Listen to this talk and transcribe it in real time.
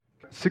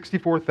got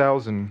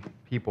 64,000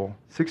 people.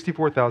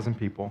 64,000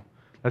 people.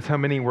 That's how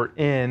many were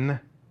in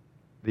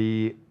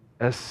the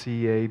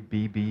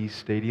SCABB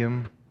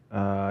Stadium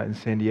in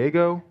San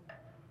Diego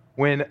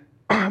when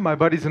my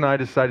buddies and I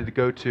decided to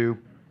go to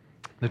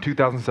the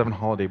 2007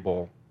 Holiday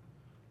Bowl.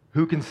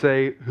 Who can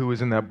say who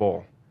was in that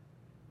bowl?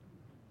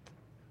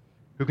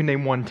 Who can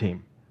name one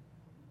team?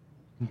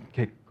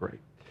 Okay, great.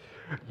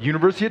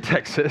 University of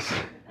Texas.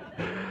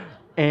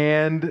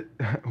 And,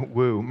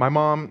 woo, my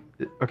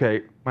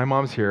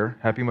mom's here.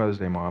 Happy Mother's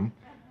Day, Mom.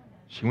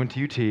 She went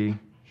to UT.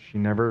 She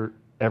never,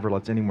 ever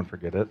lets anyone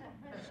forget it.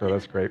 So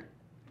that's great.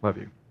 Love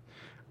you.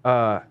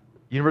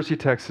 University of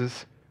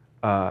Texas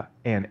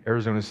and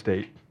Arizona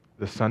State,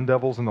 the Sun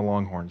Devils and the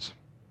Longhorns.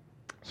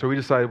 So we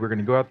decided we were going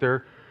to go out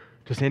there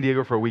to San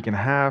Diego for a week and a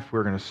half. We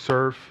were going to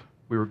surf.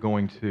 We were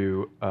going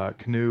to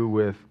canoe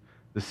with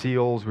the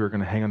seals. We were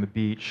going to hang on the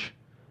beach.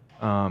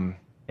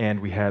 And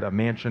we had a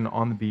mansion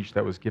on the beach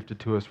that was gifted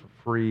to us for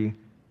free.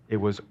 It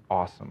was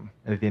awesome.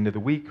 And at the end of the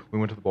week, we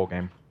went to the bowl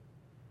game.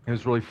 It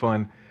was really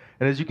fun.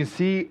 And as you can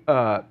see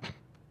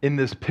in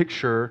this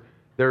picture,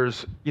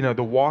 there's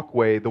the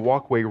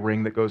walkway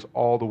ring that goes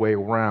all the way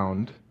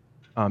around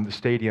the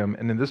stadium.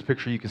 And in this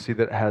picture, you can see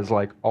that it has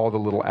like all the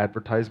little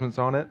advertisements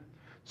on it.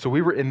 So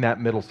we were in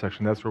that middle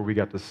section. That's where we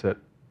got to sit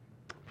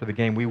for the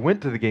game. We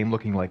went to the game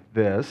looking like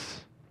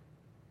this.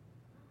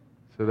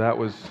 So that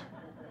was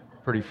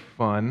pretty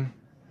fun.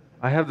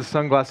 I have the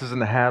sunglasses and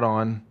the hat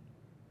on.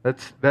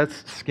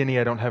 That's skinny.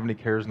 I don't have any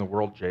cares in the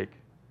world, Jake.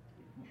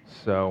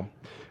 So,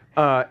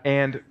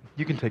 and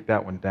you can take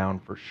that one down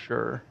for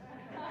sure.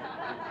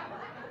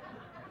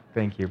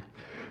 Thank you.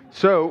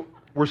 So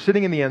we're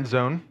sitting in the end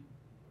zone,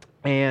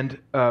 and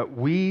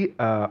we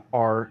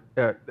are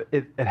at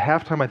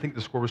halftime. I think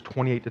the score was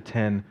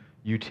 28-10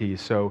 UT.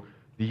 So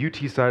the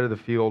UT side of the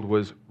field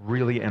was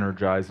really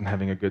energized and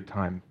having a good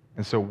time.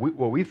 And so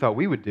what we thought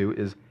we would do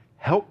is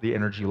help the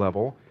energy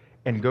level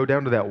and go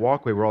down to that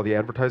walkway where all the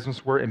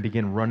advertisements were and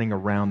begin running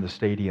around the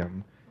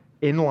stadium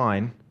in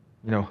line,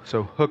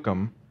 so hook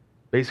 'em,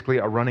 basically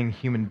a running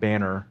human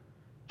banner,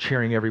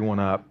 cheering everyone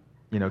up,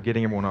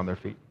 getting everyone on their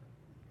feet.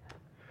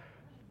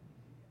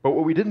 But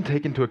what we didn't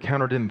take into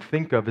account or didn't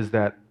think of is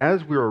that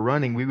as we were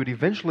running, we would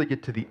eventually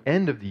get to the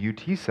end of the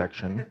UT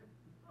section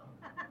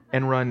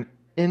and run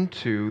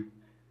into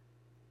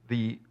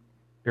the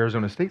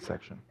Arizona State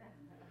section.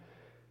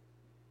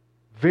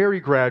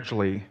 Very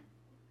gradually,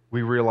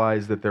 we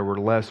realized that there were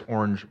less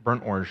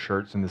burnt orange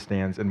shirts in the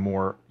stands and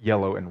more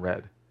yellow and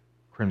red,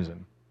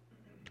 crimson.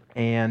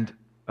 And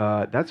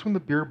that's when the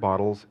beer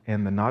bottles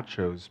and the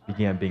nachos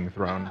began being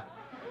thrown.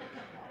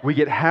 We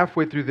get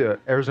halfway through the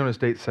Arizona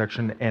State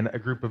section, and a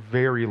group of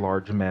very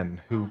large men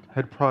who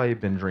had probably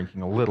been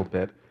drinking a little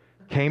bit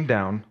came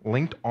down,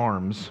 linked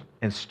arms,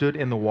 and stood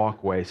in the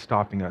walkway,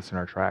 stopping us in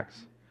our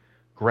tracks.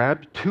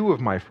 Grabbed two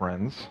of my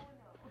friends,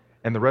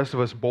 and the rest of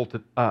us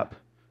bolted up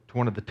to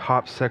one of the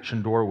top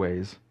section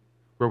doorways,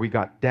 where we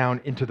got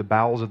down into the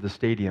bowels of the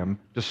stadium,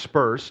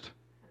 dispersed,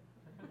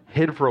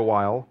 hid for a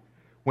while,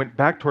 went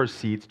back to our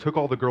seats, took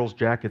all the girls'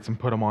 jackets and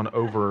put them on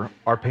over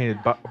our painted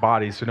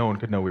bodies so no one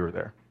could know we were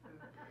there.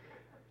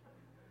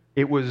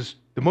 It was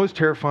the most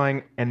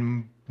terrifying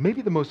and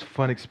maybe the most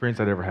fun experience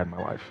I'd ever had in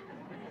my life.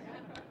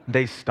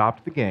 They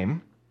stopped the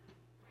game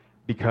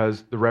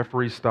because the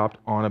referee stopped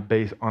on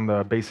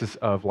the basis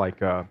of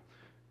like a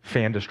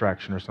fan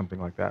distraction or something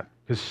like that,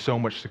 because so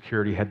much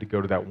security had to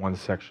go to that one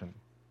section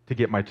to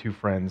get my two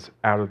friends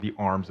out of the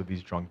arms of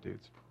these drunk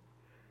dudes.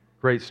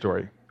 Great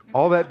story.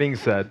 All that being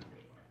said,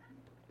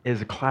 it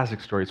is a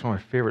classic story. It's one of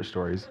my favorite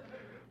stories.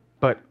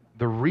 But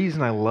the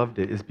reason I loved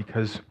it is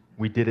because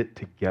we did it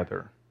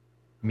together,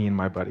 me and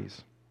my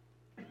buddies.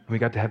 And we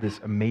got to have this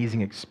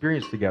amazing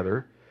experience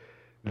together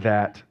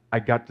that I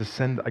got to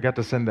send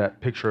that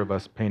picture of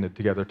us painted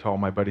together to all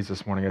my buddies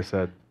this morning. I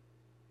said,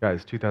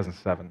 guys,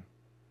 2007.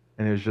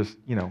 And it was just,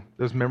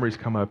 those memories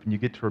come up and you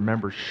get to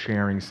remember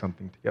sharing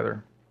something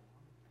together.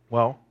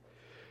 Well,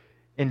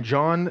 in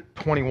John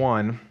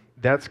 21,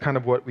 that's kind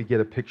of what we get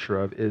a picture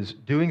of, is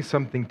doing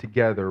something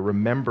together,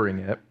 remembering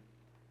it.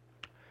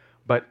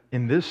 But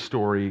in this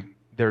story,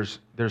 there's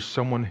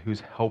someone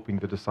who's helping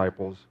the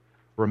disciples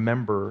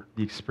remember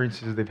the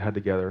experiences they've had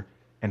together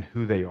and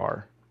who they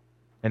are.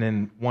 And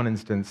in one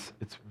instance,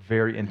 it's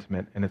very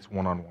intimate and it's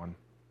one-on-one.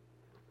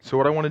 So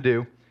what I want to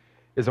do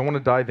is I want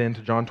to dive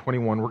into John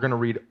 21. We're going to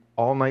read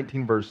all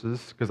 19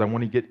 verses because I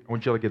want you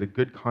to get a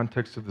good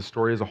context of the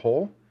story as a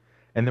whole.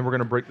 And then we're going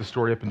to break the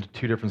story up into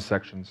two different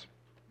sections.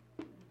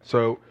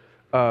 So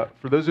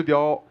for those of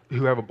y'all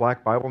who have a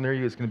black Bible near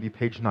you, it's going to be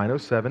page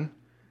 907.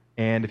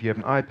 And if you have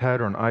an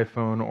iPad or an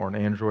iPhone or an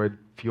Android,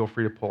 feel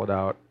free to pull it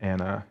out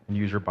and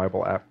use your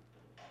Bible app.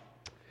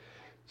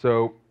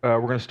 So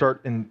we're going to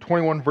start in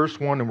 21, verse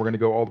 1, and we're going to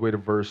go all the way to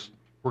we're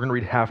going to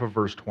read half of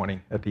verse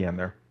 20 at the end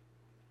there.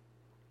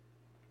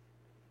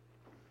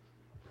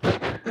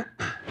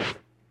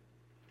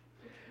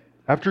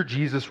 After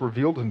Jesus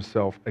revealed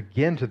himself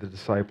again to the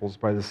disciples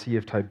by the Sea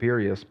of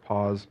Tiberias,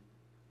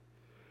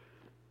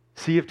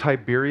 Sea of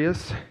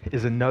Tiberias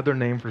is another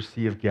name for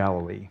Sea of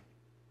Galilee.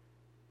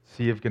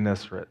 Sea of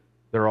Gennesaret.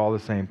 They're all the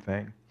same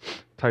thing.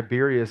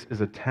 Tiberias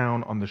is a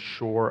town on the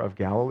shore of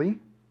Galilee.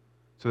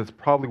 So that's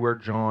probably where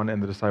John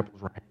and the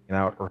disciples were hanging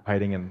out or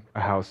hiding in a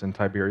house in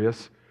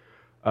Tiberias.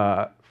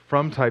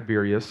 From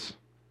Tiberias,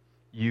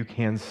 you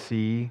can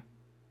see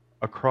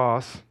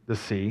across the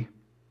sea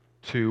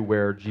to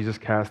where Jesus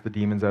cast the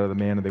demons out of the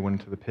man and they went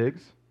into the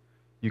pigs.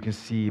 You can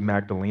see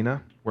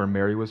Magdalena, where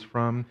Mary was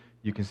from.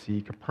 You can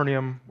see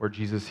Capernaum, where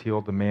Jesus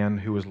healed the man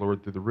who was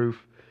lowered through the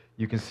roof.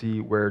 You can see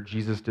where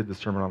Jesus did the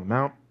Sermon on the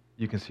Mount.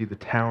 You can see the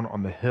town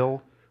on the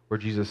hill, where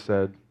Jesus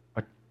said,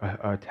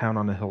 a town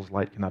on the hill's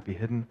light cannot be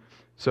hidden.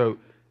 So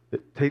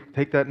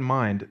take that in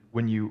mind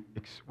when you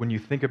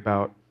think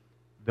about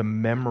the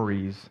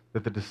memories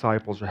that the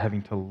disciples are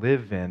having to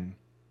live in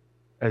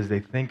as they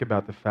think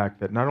about the fact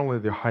that not only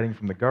they're hiding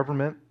from the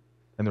government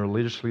and the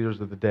religious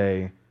leaders of the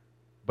day,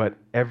 but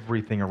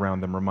everything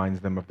around them reminds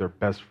them of their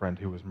best friend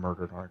who was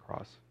murdered on a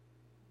cross.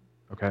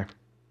 Okay?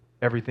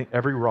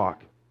 Every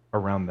rock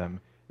around them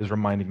is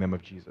reminding them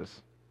of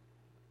Jesus.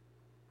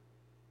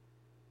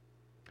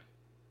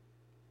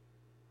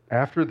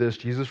 After this,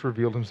 Jesus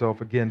revealed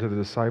himself again to the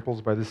disciples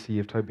by the Sea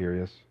of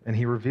Tiberias, and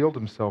he revealed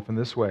himself in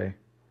this way.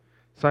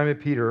 Simon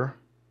Peter,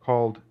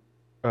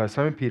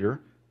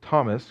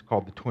 Thomas,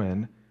 called the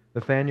twin,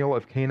 Nathanael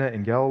of Cana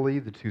in Galilee,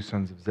 the two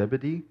sons of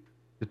Zebedee,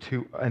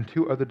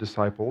 two other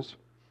disciples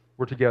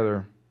were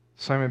together.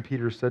 Simon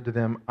Peter said to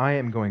them, "I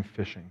am going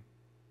fishing."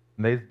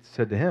 And they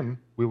said to him,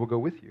 "We will go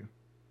with you."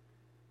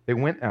 They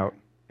went out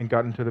and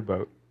got into the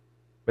boat,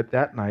 but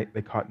that night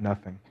they caught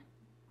nothing.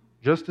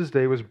 Just as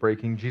day was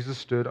breaking, Jesus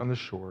stood on the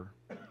shore,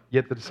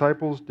 yet the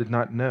disciples did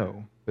not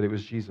know that it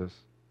was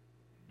Jesus.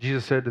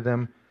 Jesus said to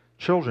them,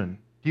 "Children,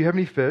 do you have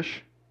any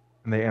fish?"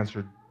 And they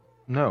answered,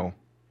 "No."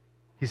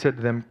 He said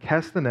to them,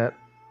 "Cast the net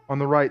on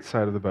the right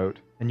side of the boat,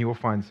 and you will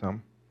find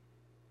some."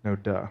 No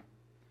duh.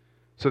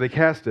 So they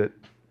cast it,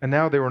 and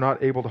now they were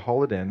not able to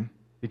haul it in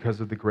because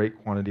of the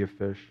great quantity of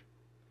fish.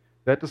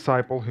 That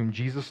disciple whom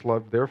Jesus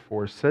loved,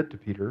 therefore, said to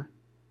Peter,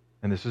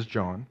 and this is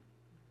John,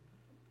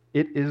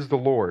 "It is the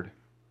Lord."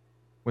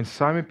 When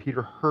Simon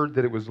Peter heard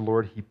that it was the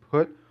Lord, he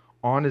put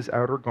on his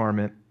outer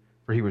garment,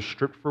 for he was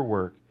stripped for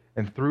work,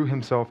 and threw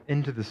himself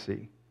into the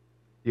sea.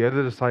 The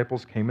other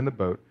disciples came in the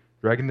boat,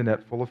 dragging the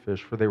net full of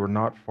fish, for they were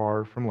not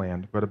far from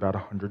land, but about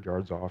 100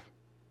 yards off.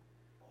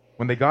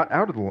 When they got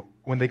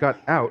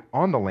out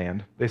on the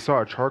land, they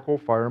saw a charcoal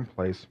fire in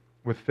place,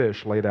 with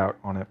fish laid out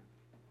on it,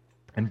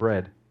 and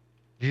bread.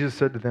 Jesus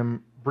said to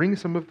them, "Bring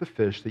some of the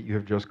fish that you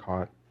have just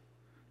caught."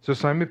 So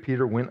Simon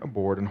Peter went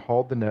aboard and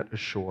hauled the net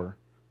ashore,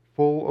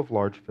 full of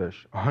large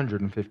fish,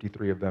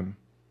 153 of them.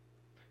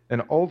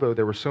 And although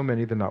there were so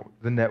many, the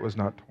net was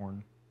not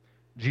torn.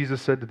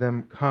 Jesus said to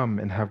them, "Come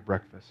and have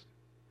breakfast."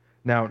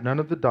 Now none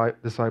of the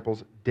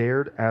disciples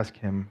dared ask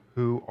him,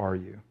 "Who are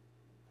you?"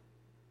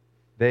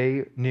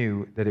 They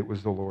knew that it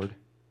was the Lord.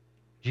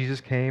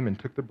 Jesus came and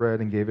took the bread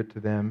and gave it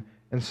to them,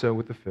 and so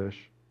with the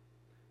fish.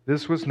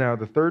 This was now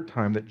the third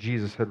time that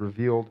Jesus was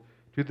revealed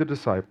to the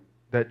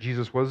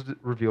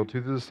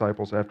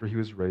disciples after he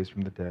was raised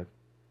from the dead.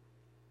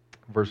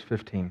 Verse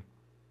 15.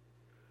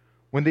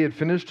 When they had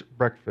finished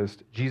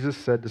breakfast, Jesus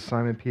said to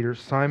Simon Peter,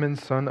 "Simon,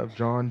 son of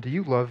John, do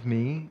you love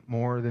me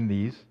more than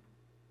these?"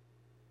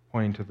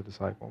 Pointing to the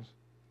disciples.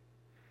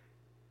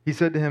 He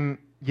said to him,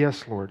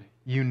 "Yes, Lord,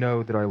 you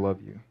know that I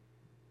love you."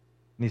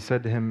 And he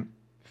said to him,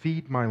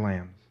 "Feed my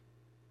lambs."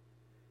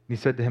 And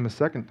he said to him a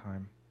second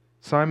time,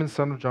 "Simon,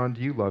 son of John,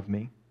 do you love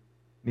me?"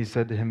 And he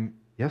said to him,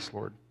 "Yes,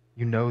 Lord,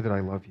 you know that I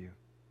love you."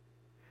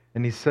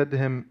 And he said to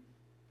him,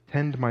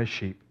 "Tend my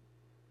sheep."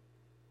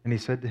 And he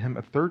said to him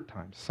a third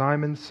time,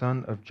 "Simon,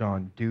 son of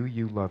John, do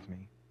you love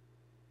me?"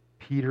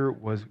 Peter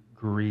was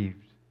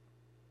grieved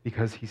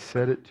because he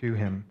said it to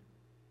him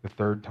the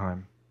third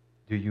time,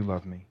 "Do you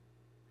love me?"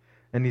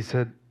 And he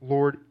said,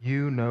 "Lord,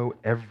 you know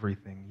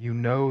everything. You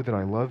know that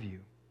I love you."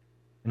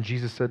 And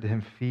Jesus said to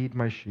him, "Feed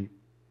my sheep.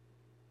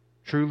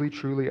 Truly,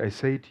 truly, I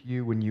say to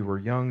you, when you were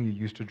young, you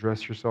used to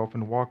dress yourself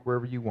and walk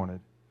wherever you wanted.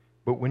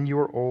 But when you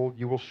are old,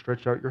 you will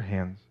stretch out your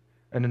hands,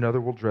 and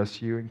another will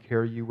dress you and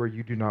carry you where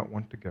you do not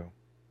want to go."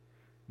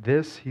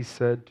 This he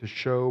said to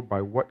show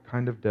by what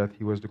kind of death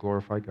he was to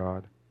glorify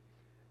God.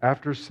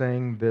 After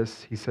saying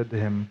this, he said to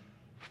him,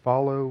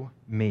 "Follow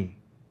me."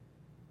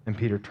 And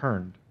Peter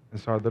turned and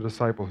saw the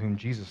disciple whom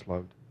Jesus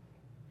loved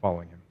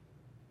following him.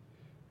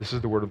 This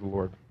is the word of the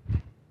Lord.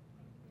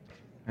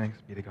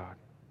 Thanks be to God.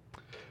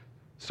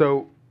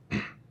 So,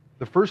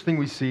 the first thing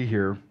we see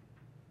here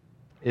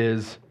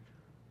is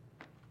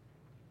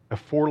a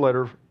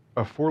four-letter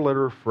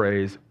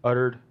phrase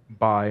uttered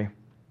by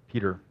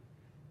Peter,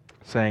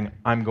 saying,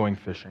 "I'm going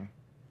fishing."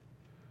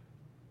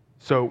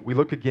 So we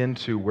look again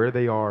to where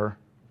they are,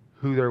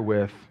 who they're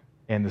with,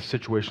 and the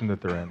situation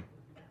that they're in.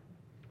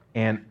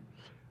 And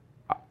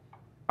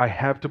I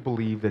have to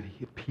believe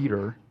that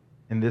Peter,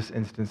 in this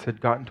instance,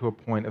 had gotten to a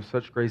point of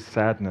such great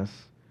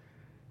sadness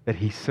that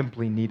he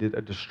simply needed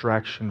a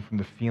distraction from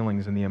the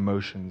feelings and the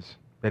emotions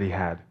that he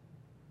had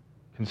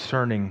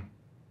concerning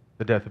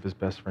the death of his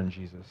best friend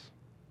Jesus.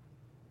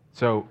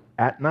 So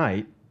at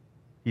night,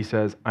 he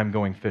says, "I'm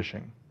going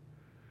fishing."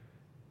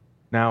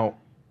 Now,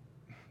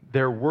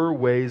 there were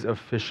ways of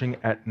fishing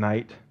at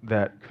night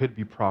that could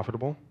be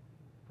profitable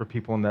for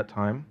people in that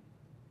time,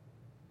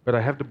 but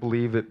I have to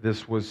believe that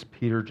this was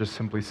Peter just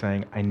simply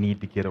saying, I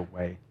need to get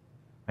away.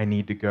 I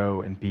need to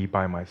go and be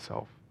by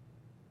myself.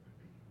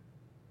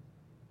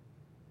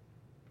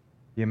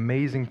 The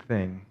amazing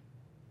thing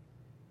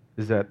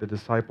is that the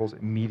disciples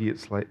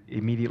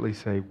immediately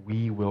say,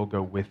 we will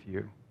go with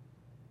you.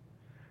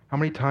 How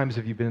many times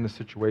have you been in a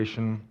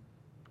situation,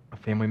 a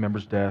family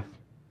member's death,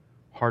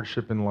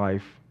 hardship in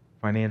life,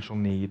 financial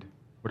need,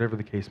 whatever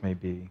the case may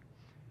be,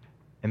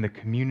 and the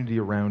community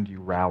around you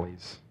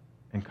rallies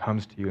and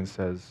comes to you and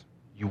says,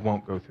 you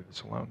won't go through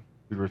this alone.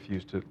 We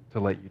refuse to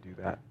let you do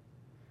that.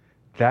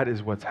 That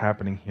is what's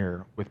happening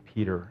here with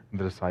Peter and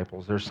the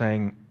disciples. They're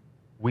saying,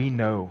 we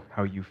know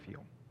how you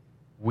feel.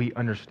 We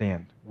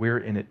understand. We're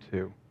in it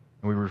too.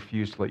 And we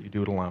refuse to let you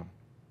do it alone.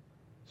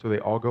 So they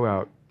all go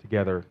out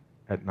together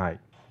at night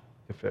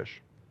to fish.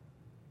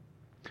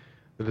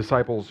 The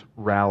disciples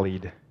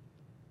rallied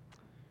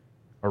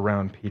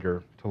around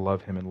Peter to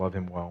love him and love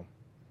him well,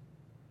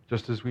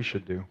 just as we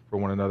should do for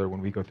one another when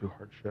we go through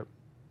hardship.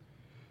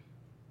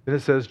 Then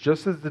it says,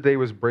 just as the day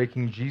was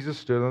breaking, Jesus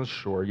stood on the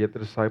shore, yet the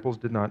disciples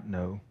did not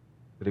know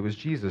that it was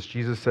Jesus.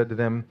 Jesus said to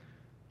them,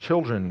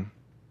 children,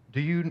 do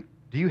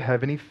you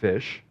have any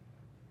fish?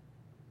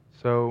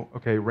 So,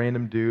 okay,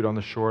 random dude on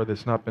the shore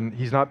he's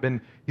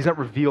not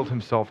revealed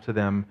himself to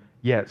them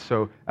yet.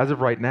 So as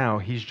of right now,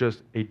 he's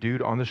just a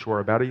dude on the shore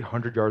about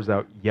 100 yards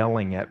out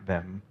yelling at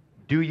them.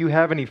 Do you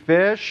have any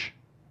fish?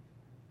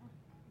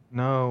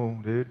 No,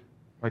 dude.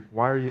 Like,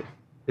 why are you?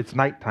 It's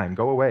nighttime.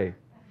 Go away.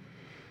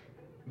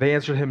 They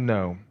answered him,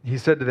 no. He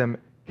said to them,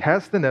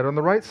 cast the net on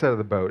the right side of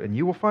the boat, and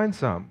you will find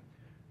some.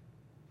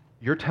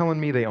 You're telling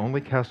me they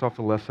only cast off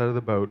the left side of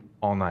the boat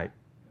all night?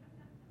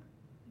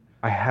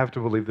 I have to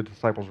believe the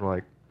disciples were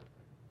like,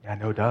 yeah,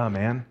 no duh,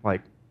 man.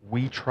 Like,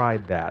 we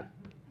tried that.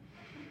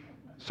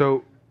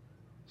 So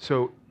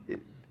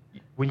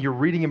when you're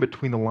reading in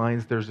between the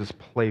lines, there's this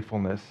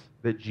playfulness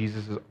that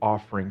Jesus is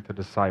offering to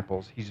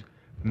disciples. He's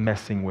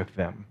messing with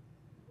them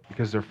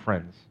because they're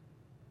friends.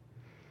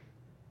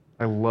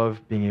 I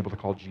love being able to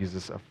call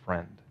Jesus a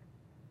friend.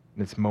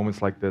 And it's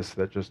moments like this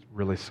that just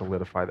really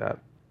solidify that.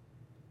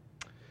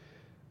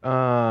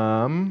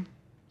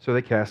 So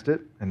they cast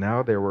it, and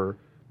now they were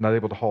not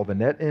able to haul the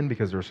net in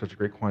because there was such a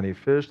great quantity of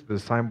fish. The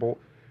disciple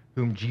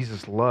whom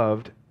Jesus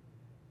loved,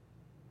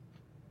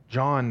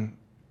 John,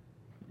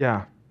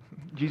 yeah,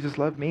 Jesus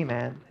loved me,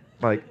 man.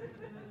 Like,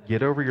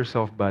 get over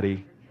yourself,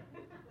 buddy.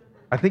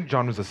 I think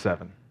John was a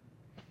 7.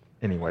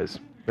 Anyways,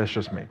 that's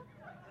just me.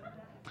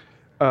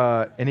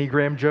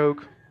 Enneagram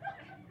joke.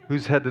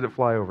 Whose head did it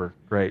fly over?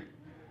 Great.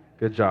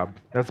 Good job.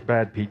 That's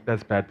bad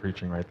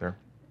preaching right there.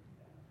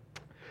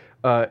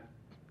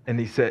 And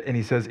he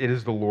says, it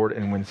is the Lord.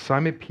 And when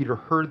Simon Peter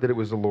heard that it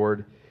was the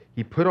Lord,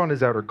 he put on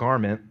his outer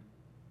garment,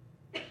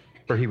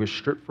 for he was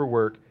stripped for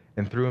work,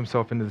 and threw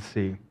himself into the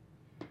sea.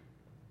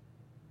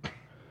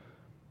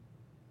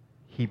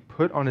 He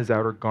put on his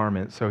outer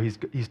garment, so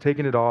he's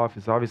taken it off.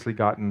 It's obviously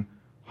gotten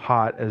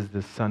hot as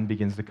the sun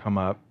begins to come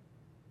up,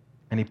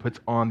 and he puts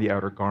on the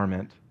outer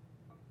garment.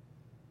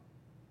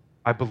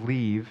 I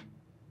believe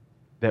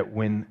that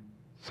when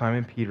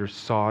Simon Peter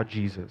saw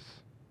Jesus,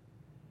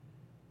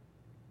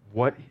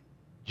 what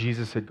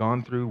Jesus had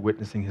gone through,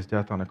 witnessing his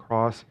death on a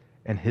cross,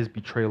 and his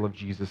betrayal of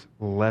Jesus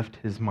left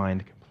his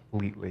mind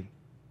completely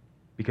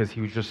because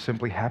he was just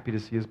simply happy to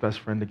see his best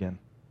friend again.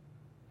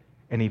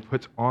 And he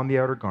puts on the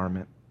outer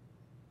garment,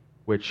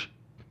 which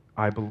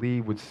I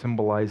believe would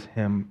symbolize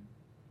him,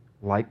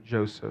 like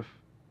Joseph,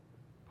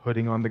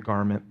 putting on the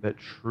garment that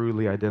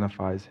truly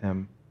identifies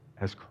him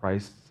as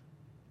Christ's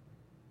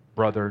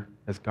brother,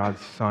 as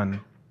God's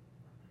son,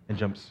 and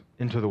jumps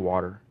into the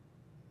water,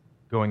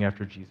 going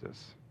after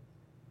Jesus.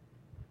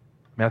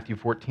 Matthew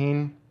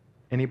 14,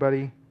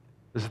 anybody?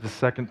 This is the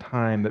second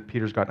time that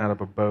Peter's gotten out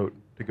of a boat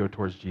to go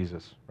towards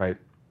Jesus, right?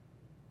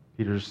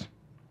 Peter's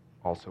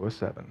also a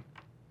 7.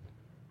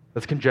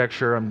 That's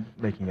conjecture. I'm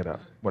making it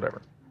up.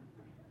 Whatever.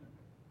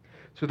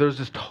 So there's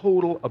this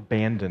total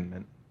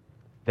abandonment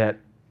that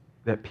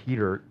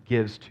Peter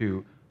gives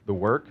to the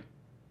work,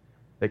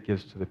 that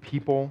gives to the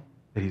people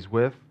that he's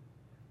with,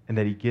 and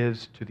that he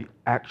gives to the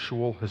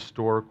actual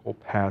historical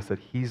past that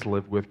he's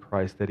lived with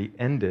Christ, that he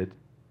ended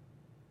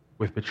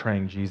with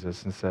betraying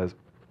Jesus, and says,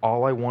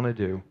 all I want to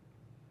do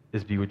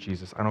is be with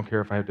Jesus. I don't care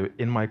if I have to,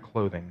 in my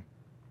clothing,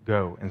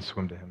 go and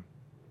swim to him.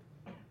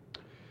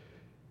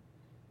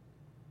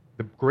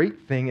 The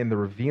great thing in the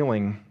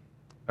revealing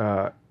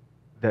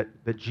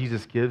that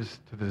Jesus gives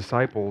to the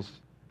disciples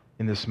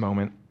in this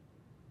moment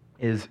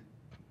is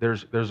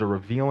there's a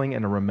revealing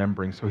and a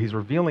remembering. So he's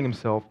revealing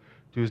himself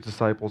to his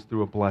disciples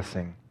through a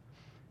blessing.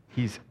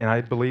 And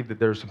I believe that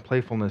there's some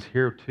playfulness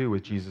here too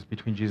with Jesus,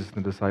 between Jesus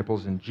and the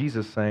disciples, and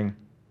Jesus saying,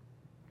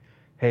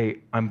 hey,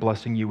 I'm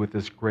blessing you with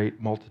this great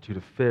multitude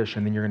of fish,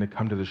 and then you're going to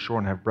come to the shore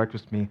and have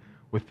breakfast with me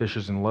with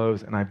fishes and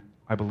loaves. And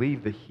I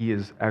believe that he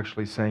is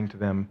actually saying to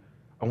them,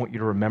 I want you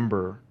to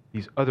remember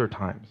these other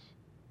times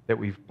that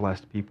we've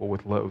blessed people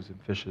with loaves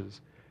and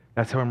fishes.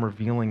 That's how I'm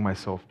revealing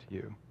myself to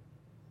you,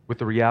 with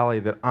the reality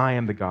that I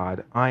am the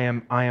God. I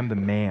am the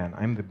man.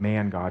 I'm the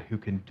man God who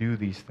can do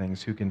these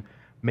things, who can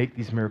make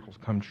these miracles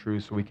come true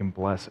so we can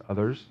bless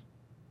others.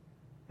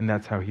 And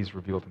that's how he's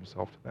revealed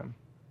himself to them.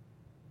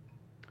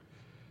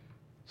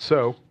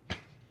 So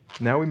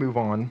now we move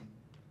on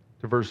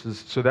to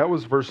verses. So that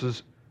was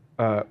verses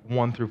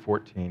 1 through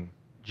 14.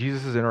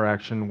 Jesus'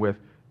 interaction with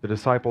the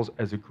disciples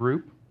as a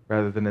group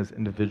rather than as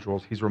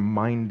individuals. He's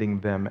reminding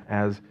them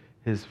as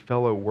his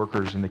fellow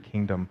workers in the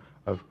kingdom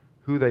of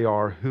who they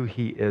are, who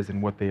he is,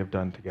 and what they have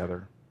done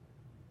together.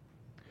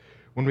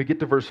 When we get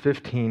to verse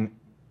 15,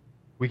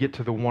 we get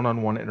to the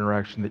one-on-one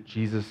interaction that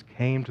Jesus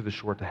came to the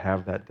shore to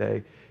have that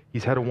day.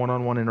 He's had a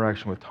one-on-one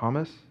interaction with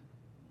Thomas.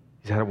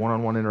 He's had a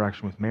one-on-one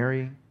interaction with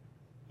Mary.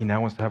 He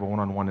now wants to have a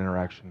one-on-one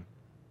interaction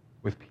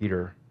with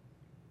Peter.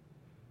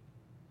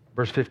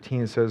 Verse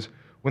 15 says,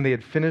 when they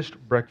had finished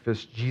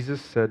breakfast,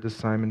 Jesus said to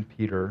Simon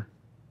Peter,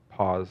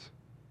 pause.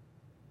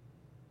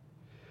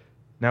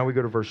 Now we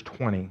go to verse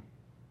 20.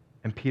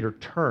 And Peter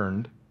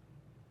turned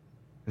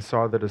and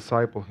saw the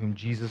disciple whom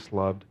Jesus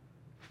loved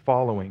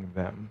following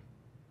them.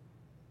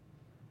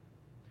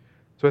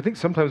 So I think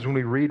sometimes when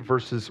we read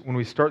verses, when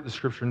we start the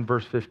scripture in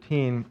verse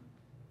 15,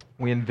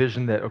 we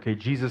envision that, okay,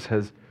 Jesus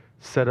has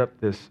set up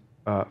this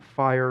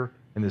fire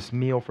and this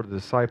meal for the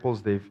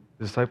disciples. The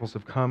disciples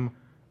have come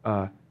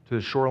to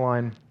the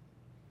shoreline,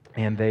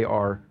 and they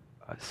are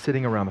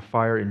sitting around the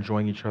fire,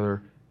 enjoying each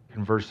other,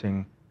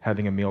 conversing,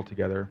 having a meal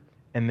together.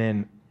 And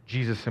then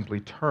Jesus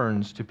simply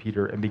turns to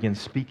Peter and begins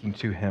speaking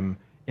to him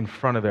in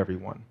front of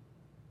everyone.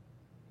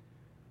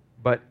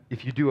 But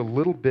if you do a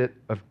little bit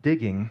of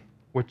digging,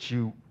 what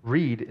you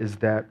read is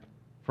that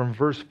from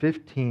verse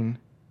 15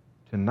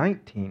 to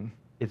 19,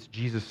 it's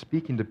Jesus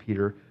speaking to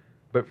Peter,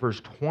 but verse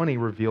 20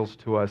 reveals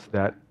to us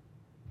that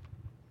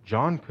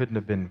John couldn't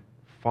have been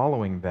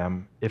following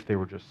them if they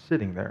were just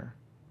sitting there.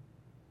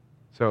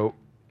 So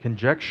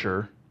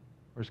conjecture,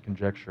 where's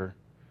conjecture?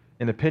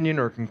 An opinion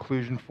or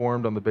conclusion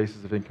formed on the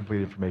basis of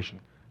incomplete information.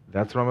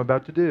 That's what I'm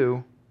about to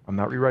do. I'm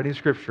not rewriting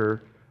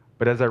Scripture,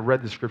 but as I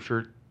read the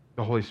Scripture,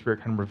 the Holy Spirit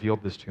kind of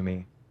revealed this to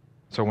me.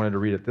 So I wanted to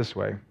read it this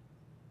way.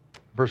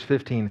 Verse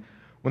 15,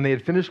 when they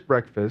had finished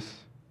breakfast,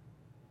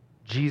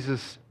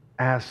 Jesus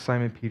asked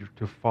Simon Peter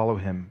to follow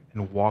him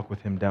and walk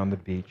with him down the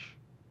beach.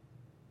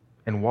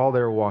 And while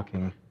they were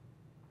walking,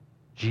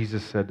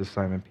 Jesus said to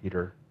Simon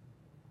Peter,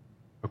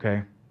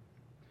 okay?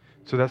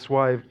 So that's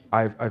why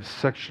I've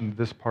sectioned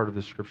this part of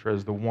the scripture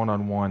as the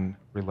one-on-one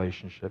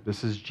relationship.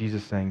 This is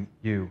Jesus saying,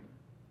 you,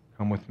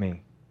 come with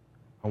me.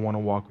 I want to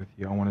walk with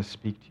you. I want to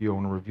speak to you. I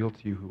want to reveal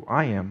to you who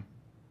I am.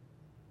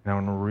 And I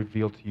want to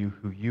reveal to you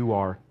who you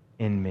are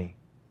in me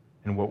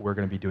and what we're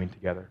going to be doing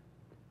together.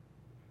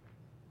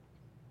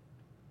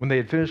 When they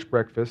had finished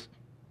breakfast,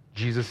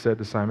 Jesus said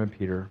to Simon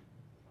Peter,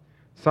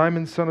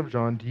 Simon, son of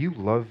John, do you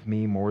love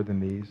me more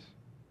than these?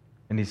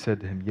 And he said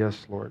to him,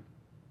 yes, Lord.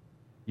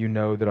 You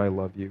know that I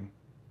love you.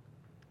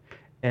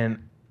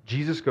 And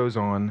Jesus goes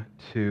on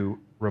to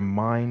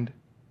remind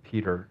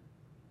Peter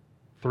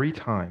 3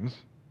 times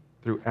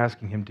through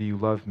asking him, do you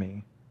love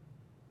me?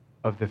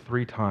 Of the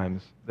 3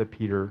 times that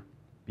Peter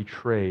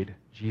betrayed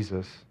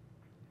Jesus.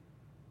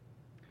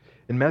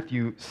 In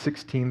Matthew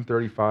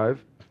 16:35,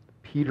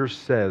 Peter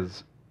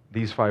says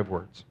these 5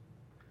 words,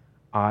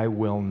 I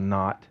will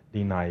not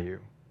deny you.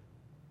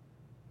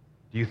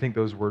 Do you think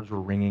those words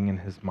were ringing in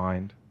his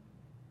mind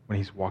when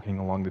he's walking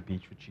along the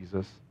beach with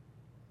Jesus?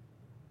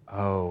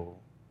 Oh,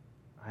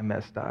 I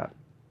messed up.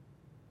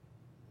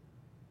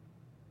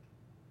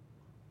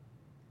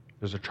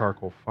 There's a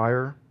charcoal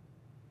fire,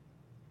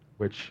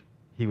 which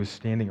he was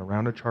standing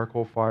around a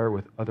charcoal fire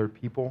with other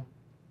people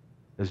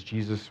as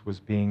Jesus was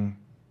being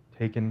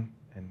taken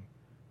and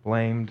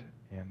blamed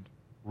and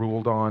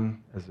ruled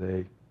on as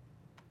a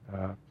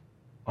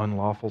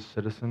unlawful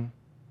citizen,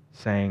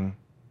 saying,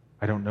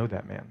 I don't know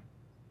that man.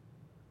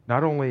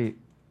 Not only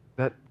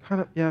that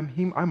kind of,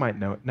 I might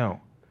know it. No,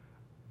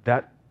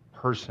 that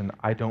person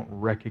I don't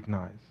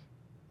recognize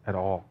at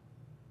all.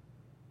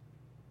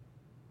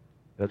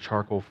 That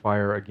charcoal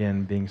fire,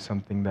 again, being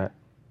something that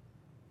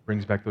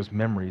brings back those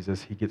memories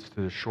as he gets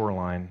to the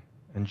shoreline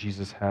and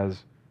Jesus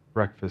has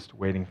breakfast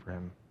waiting for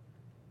him.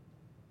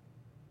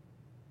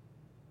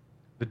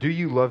 The do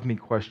you love me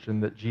question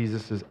that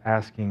Jesus is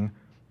asking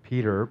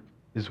Peter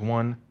is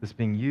one that's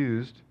being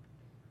used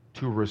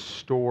to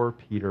restore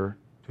Peter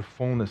to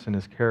fullness in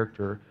his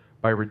character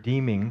by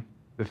redeeming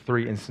the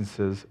 3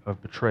 instances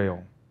of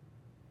betrayal.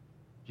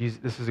 Jesus,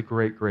 this is a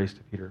great grace to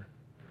Peter,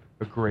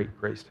 a great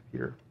grace to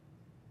Peter.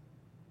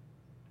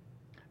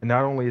 And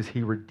not only is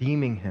he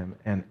redeeming him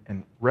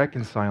and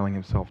reconciling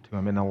himself to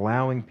him and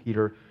allowing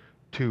Peter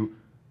to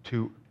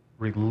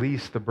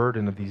release the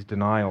burden of these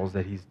denials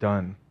that he's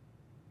done,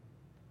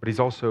 but he's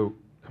also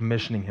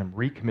commissioning him,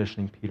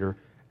 recommissioning Peter,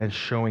 and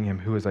showing him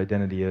who his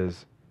identity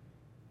is.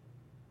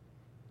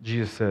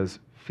 Jesus says,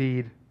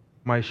 feed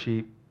my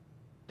sheep,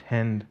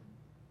 tend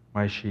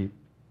my sheep,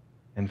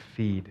 and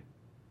feed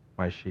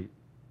my sheep.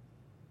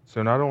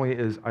 So not only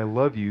is I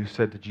love you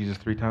said to Jesus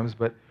 3 times,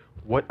 but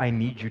what I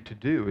need you to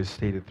do is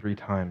stated 3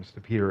 times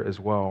to Peter as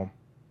well.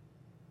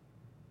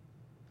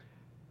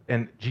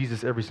 And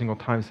Jesus every single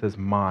time says,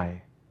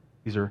 my.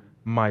 These are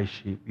my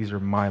sheep. These are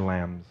my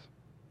lambs.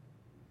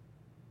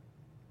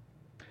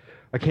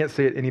 I can't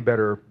say it any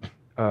better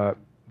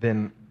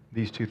than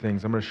these 2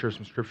 things. I'm going to share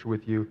some scripture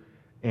with you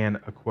and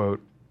a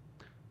quote.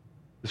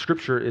 The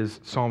scripture is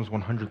Psalms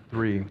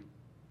 103.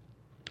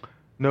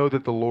 Know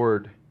that the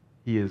Lord,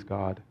 He is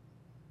God.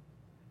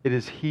 It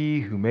is He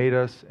who made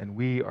us, and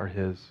we are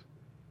His.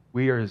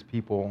 We are His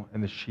people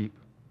and the sheep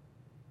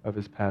of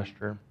His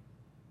pasture.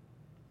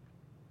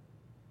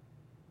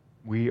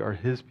 We are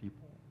His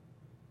people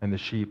and the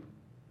sheep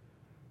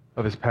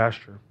of His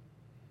pasture.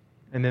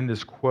 And then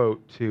this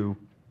quote to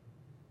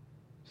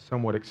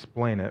somewhat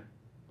explain it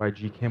by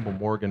G. Campbell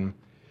Morgan.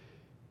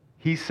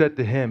 He said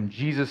to him,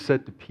 Jesus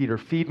said to Peter,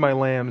 feed my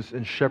lambs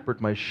and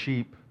shepherd my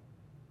sheep.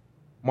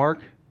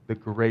 Mark the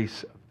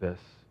grace of this.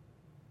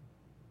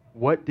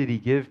 What did He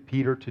give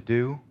Peter to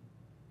do?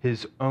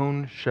 His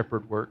own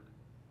shepherd work.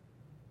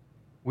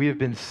 We have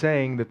been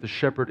saying that the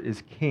shepherd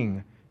is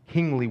king.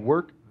 Kingly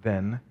work,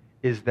 then,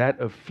 is that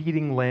of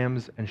feeding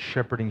lambs and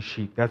shepherding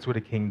sheep. That's what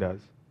a king does.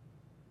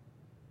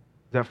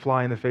 Does that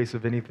fly in the face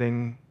of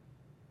anything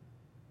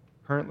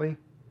currently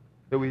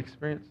that we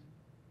experience?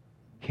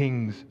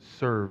 Kings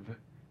serve.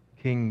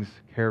 Kings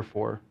care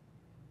for.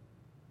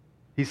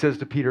 He says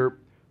to Peter,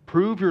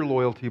 prove your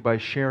loyalty by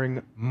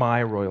sharing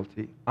my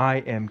royalty. I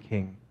am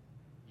king.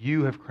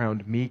 You have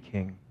crowned me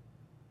king.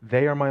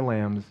 They are my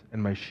lambs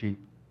and my sheep.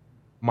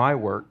 My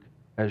work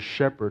as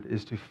shepherd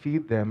is to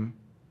feed them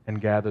and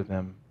gather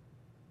them.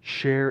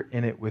 Share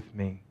in it with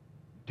me.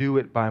 Do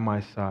it by my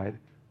side.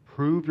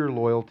 Prove your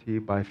loyalty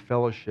by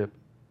fellowship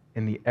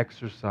in the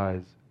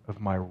exercise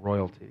of my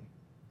royalty.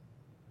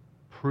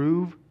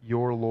 Prove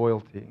your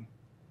loyalty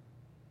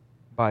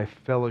by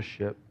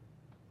fellowship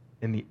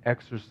in the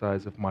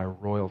exercise of my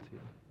royalty.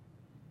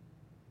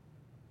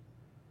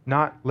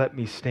 Not let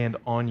me stand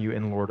on you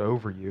and lord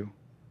over you.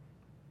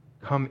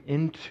 Come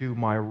into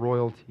my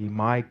royalty,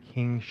 my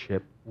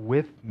kingship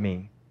with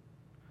me,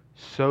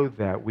 so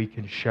that we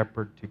can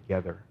shepherd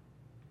together.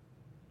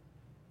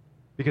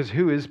 Because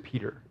who is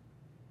Peter?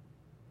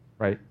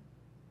 Right?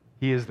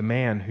 He is the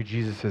man who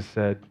Jesus has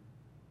said,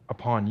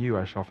 upon you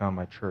I shall found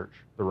my church,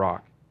 the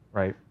rock,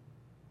 right?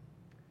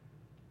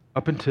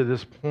 Up until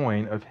this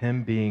point of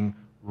him being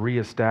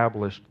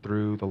reestablished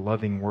through the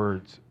loving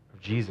words of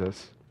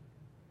Jesus,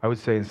 I would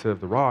say instead of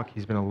the rock,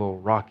 he's been a little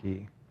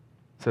rocky.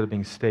 Instead of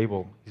being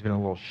stable, he's been a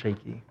little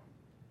shaky.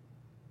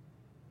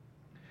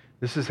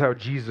 This is how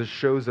Jesus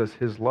shows us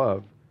His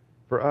love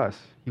for us.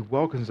 He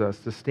welcomes us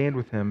to stand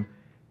with Him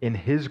in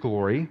His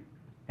glory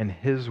and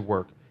His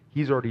work.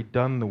 He's already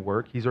done the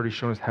work. He's already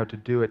shown us how to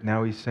do it.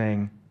 Now He's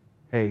saying,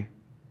 hey,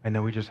 I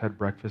know we just had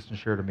breakfast and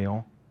shared a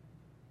meal,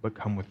 but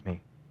come with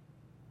me.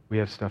 We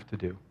have stuff to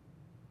do.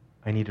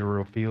 I need to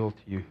reveal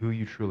to you who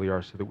you truly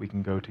are so that we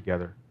can go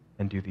together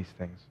and do these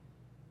things.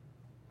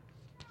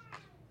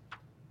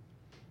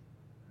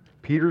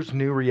 Peter's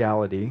new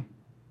reality,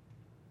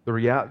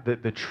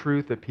 the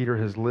truth that Peter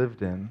has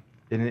lived in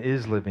and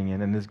is living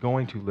in and is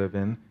going to live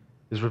in,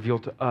 is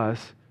revealed to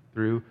us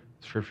through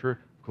Scripture,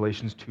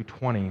 Galatians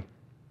 2:20,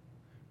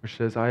 which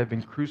says, I have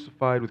been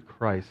crucified with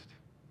Christ.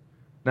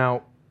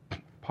 Now,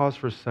 pause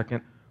for a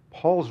second.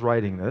 Paul's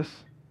writing this,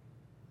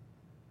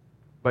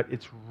 but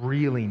it's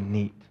really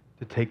neat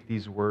to take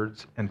these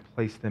words and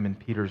place them in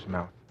Peter's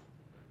mouth.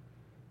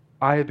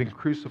 I have been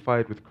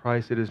crucified with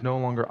Christ. It is no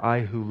longer I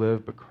who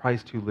live, but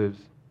Christ who lives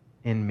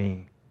in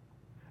me.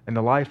 And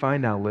the life I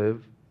now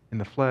live in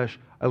the flesh,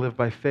 I live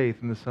by faith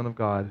in the Son of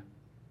God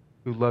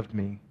who loved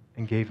me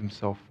and gave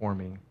Himself for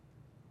me.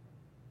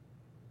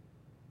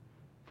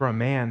 For a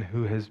man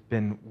who has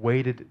been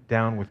weighted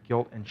down with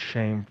guilt and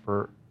shame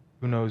for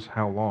who knows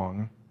how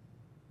long,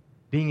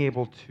 being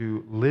able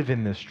to live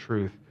in this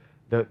truth,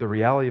 the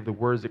reality of the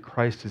words that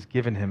Christ has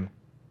given him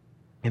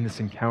in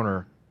this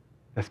encounter,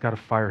 that's got to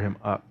fire him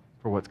up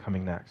for what's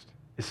coming next.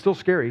 It's still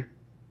scary.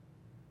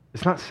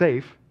 It's not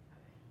safe,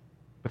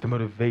 but the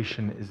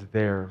motivation is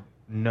there,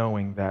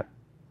 knowing that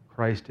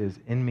Christ is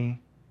in me,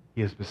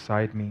 He is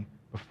beside me,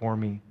 before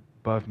me,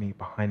 above me,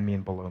 behind me,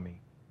 and below me.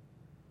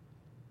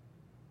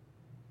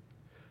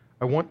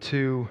 I want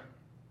to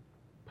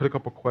put a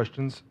couple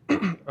questions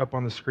up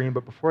on the screen,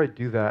 but before I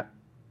do that,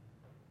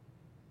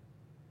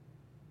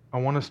 I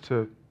want us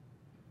to,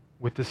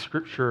 with this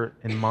scripture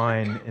in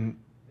mind,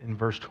 in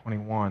verse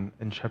 21,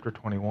 in chapter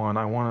 21,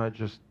 I want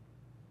to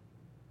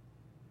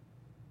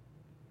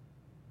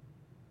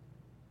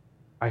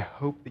I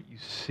hope that you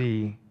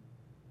see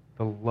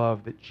the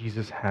love that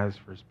Jesus has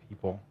for His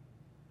people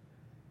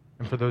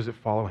and for those that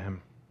follow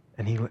Him,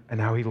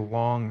 and how He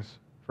longs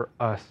for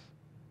us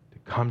to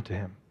come to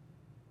Him,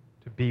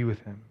 to be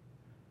with Him,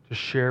 to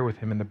share with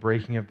Him in the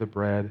breaking of the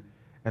bread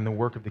and the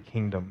work of the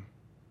kingdom.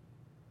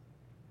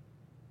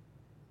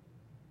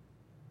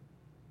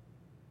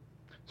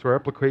 So our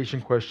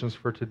application questions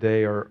for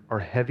today are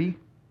heavy,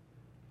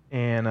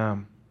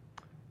 and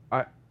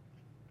I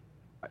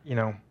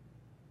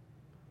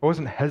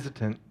wasn't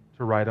hesitant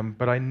to write them,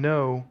 but I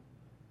know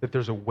that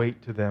there's a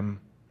weight to them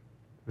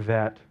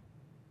that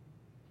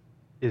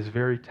is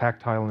very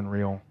tactile and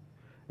real.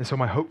 And so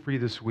my hope for you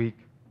this week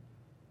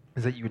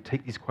is that you would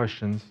take these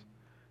questions,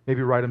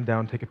 maybe write them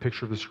down, take a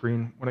picture of the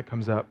screen when it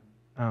comes up.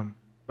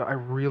 But I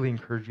really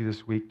encourage you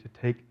this week to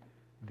take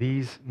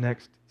these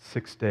next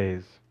 6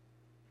 days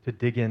to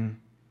dig in,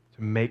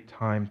 to make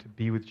time to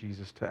be with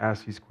Jesus, to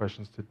ask these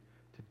questions, to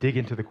dig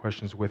into the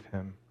questions with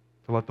him,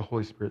 to let the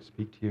Holy Spirit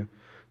speak to you.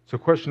 So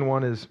question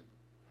 1 is,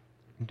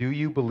 do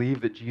you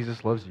believe that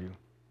Jesus loves you?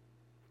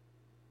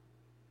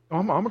 Oh,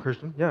 I'm a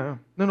Christian. Yeah.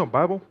 No,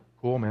 Bible?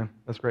 Cool, man.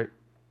 That's great.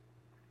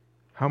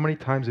 How many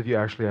times have you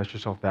actually asked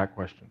yourself that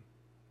question?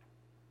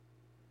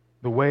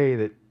 The way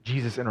that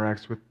Jesus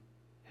interacts with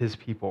his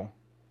people,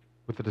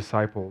 with the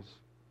disciples,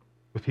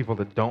 with people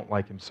that don't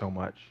like him so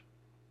much.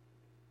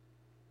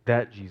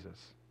 That Jesus.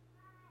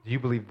 Do you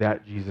believe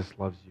that Jesus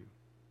loves you?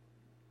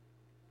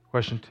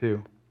 Question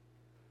 2.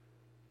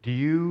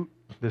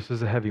 This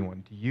is a heavy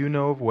one, do you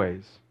know of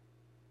ways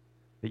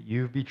that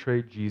you've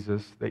betrayed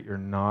Jesus that you're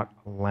not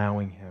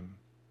allowing him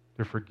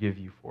to forgive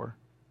you for?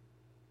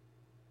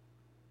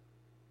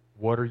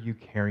 What are you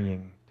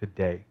carrying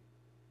today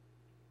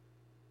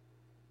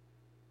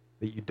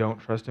that you don't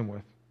trust him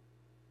with,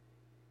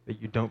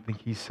 that you don't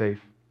think he's safe?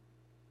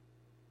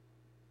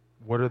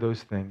 What are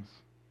those things?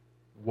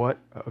 What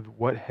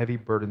heavy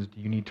burdens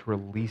do you need to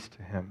release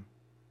to him?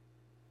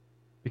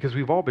 Because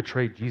we've all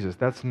betrayed Jesus.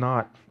 It's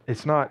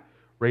not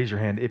raise your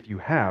hand if you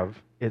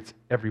have, it's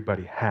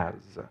everybody has.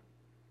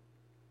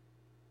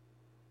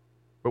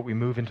 But we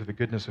move into the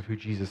goodness of who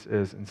Jesus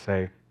is and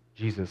say,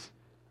 Jesus,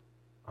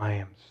 I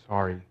am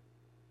sorry.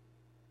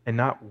 And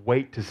not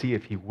wait to see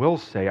if he will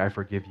say, I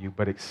forgive you,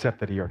 but accept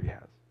that he already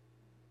has.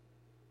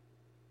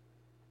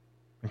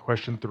 And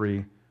question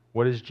 3,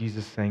 what is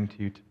Jesus saying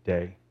to you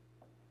today?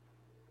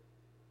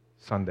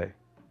 Sunday,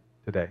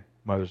 today,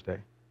 Mother's Day,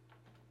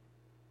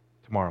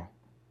 tomorrow,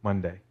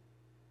 Monday.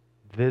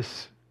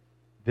 This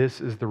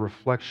is the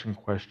reflection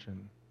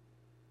question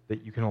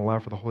that you can allow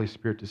for the Holy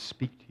Spirit to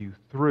speak to you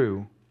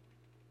through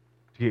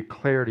to get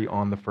clarity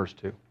on the first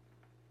 2.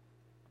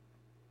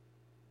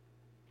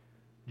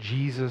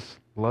 Jesus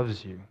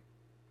loves you.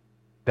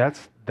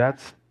 That's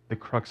the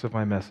crux of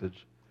my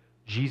message.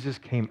 Jesus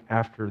came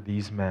after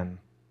these men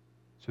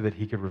so that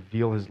he could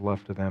reveal his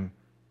love to them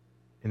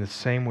in the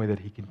same way that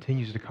he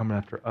continues to come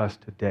after us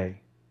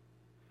today.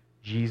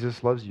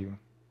 Jesus loves you.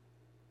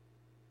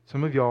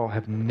 Some of y'all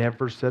have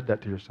never said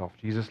that to yourself.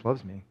 Jesus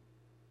loves me.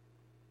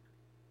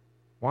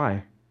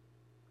 Why?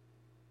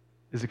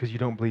 Is it because you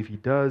don't believe he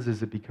does?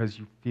 Is it because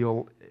you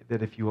feel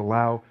that if you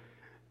allow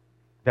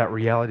that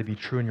reality to be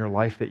true in your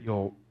life that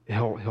he'll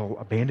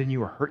abandon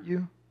you or hurt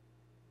you?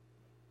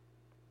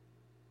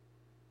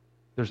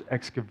 There's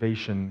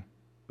excavation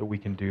that we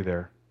can do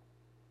there.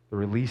 The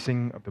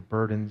releasing of the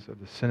burdens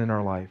of the sin in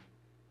our life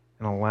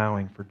and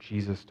allowing for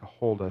Jesus to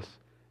hold us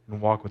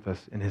and walk with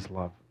us in his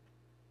love.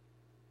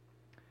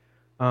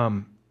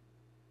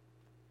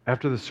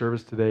 After the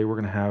service today, we're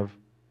going to have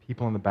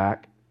people in the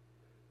back,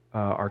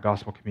 our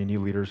gospel community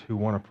leaders, who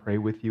want to pray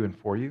with you and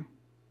for you.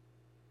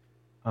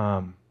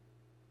 And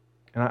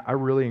I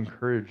really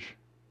encourage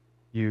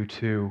you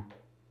to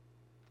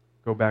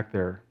go back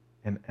there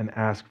and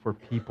ask for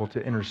people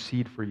to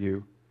intercede for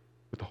you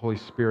with the Holy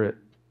Spirit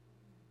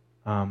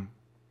to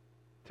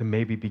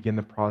maybe begin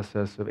the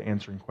process of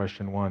answering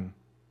question 1.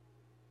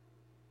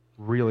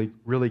 Really,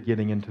 really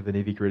getting into the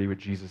nitty-gritty with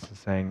Jesus and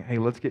saying, hey,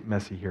 let's get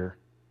messy here.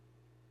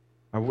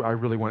 I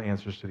really want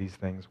answers to these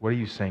things. What are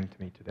you saying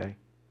to me today?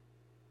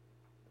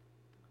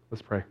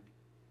 Let's pray.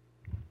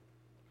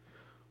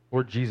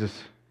 Lord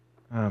Jesus,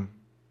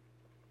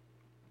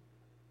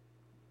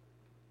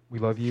 we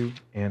love you,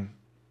 and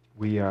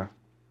we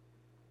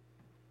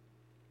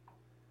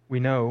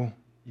know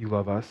you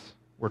love us.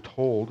 We're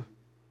told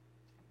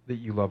that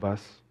you love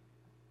us.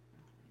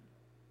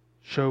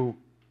 Show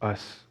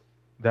us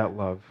that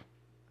love.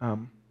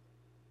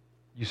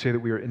 You say that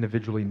we are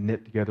individually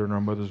knit together in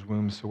our mother's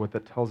womb, so what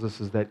that tells us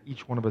is that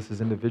each one of us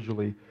is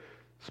individually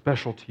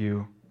special to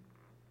you.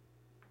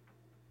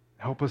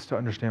 Help us to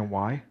understand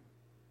why.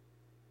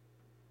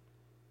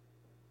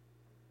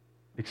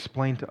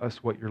 Explain to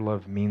us what your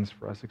love means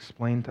for us.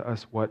 Explain to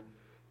us what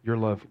your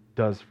love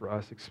does for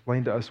us.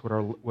 Explain to us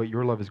what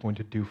your love is going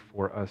to do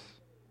for us.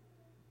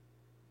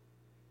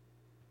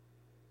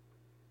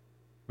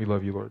 We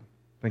love you, Lord.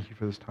 Thank you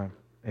for this time.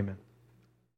 Amen.